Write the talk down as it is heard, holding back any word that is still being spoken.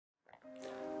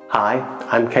Hi,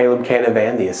 I'm Caleb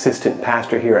Canavan, the assistant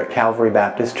pastor here at Calvary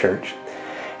Baptist Church,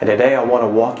 and today I want to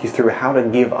walk you through how to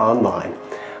give online.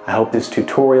 I hope this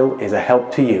tutorial is a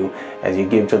help to you as you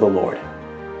give to the Lord.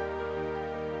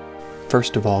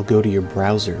 First of all, go to your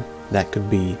browser. That could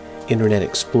be Internet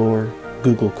Explorer,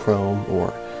 Google Chrome,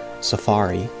 or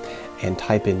Safari, and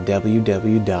type in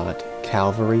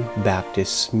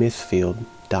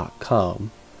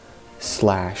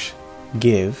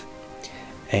www.calvarybaptistsmithfield.com/give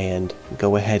and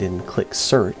go ahead and click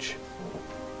search,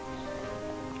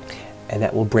 and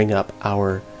that will bring up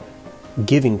our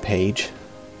giving page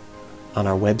on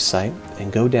our website. And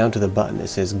go down to the button that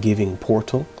says Giving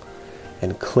Portal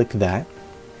and click that,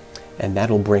 and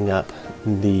that'll bring up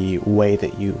the way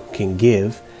that you can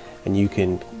give. And you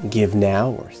can give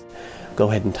now, or go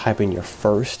ahead and type in your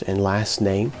first and last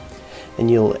name, and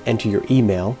you'll enter your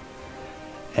email,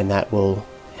 and that will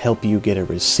help you get a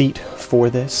receipt for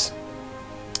this.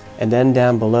 And then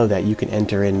down below that you can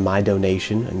enter in my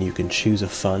donation, and you can choose a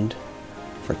fund.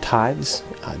 For tithes,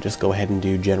 just go ahead and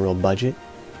do general budget.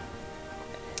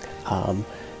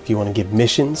 If you want to give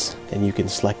missions, then you can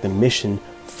select the mission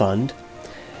fund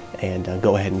and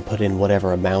go ahead and put in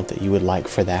whatever amount that you would like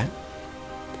for that.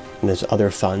 And there's other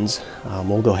funds.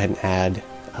 We'll go ahead and add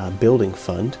a building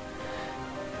fund,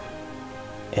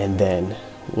 and then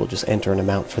we'll just enter an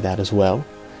amount for that as well.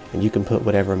 And you can put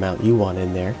whatever amount you want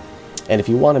in there. And if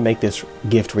you want to make this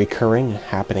gift recurring,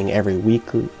 happening every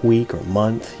week or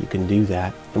month, you can do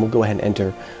that. And we'll go ahead and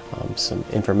enter some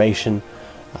information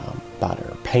about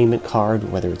our payment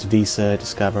card, whether it's Visa,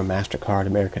 Discover, MasterCard,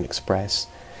 American Express.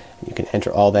 And you can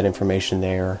enter all that information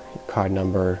there, your card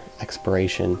number,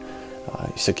 expiration,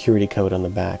 security code on the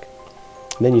back.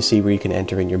 And then you see where you can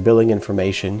enter in your billing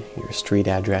information, your street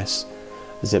address,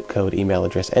 zip code, email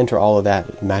address. Enter all of that.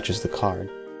 It matches the card.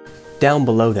 Down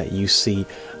below that you see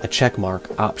a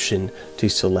checkmark option to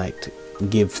select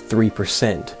give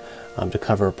 3% to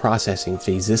cover processing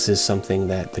fees. This is something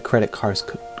that the credit card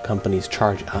companies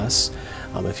charge us.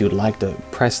 If you would like to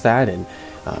press that and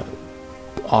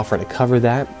offer to cover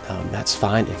that, that's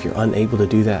fine. If you're unable to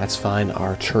do that, that's fine.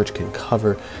 Our church can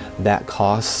cover that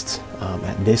cost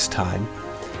at this time.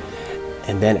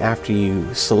 And then after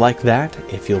you select that,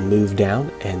 if you'll move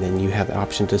down, and then you have the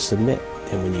option to submit.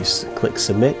 And when you click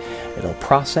submit, it'll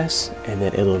process, and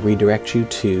then it'll redirect you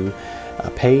to a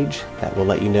page that will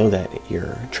let you know that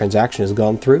your transaction has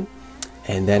gone through.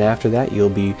 And then after that, you'll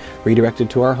be redirected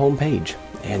to our home page,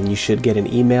 and you should get an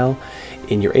email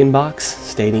in your inbox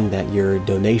stating that your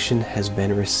donation has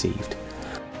been received.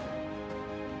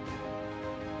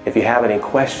 If you have any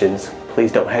questions,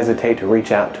 please don't hesitate to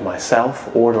reach out to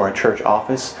myself or to our church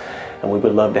office, and we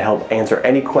would love to help answer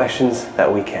any questions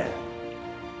that we can.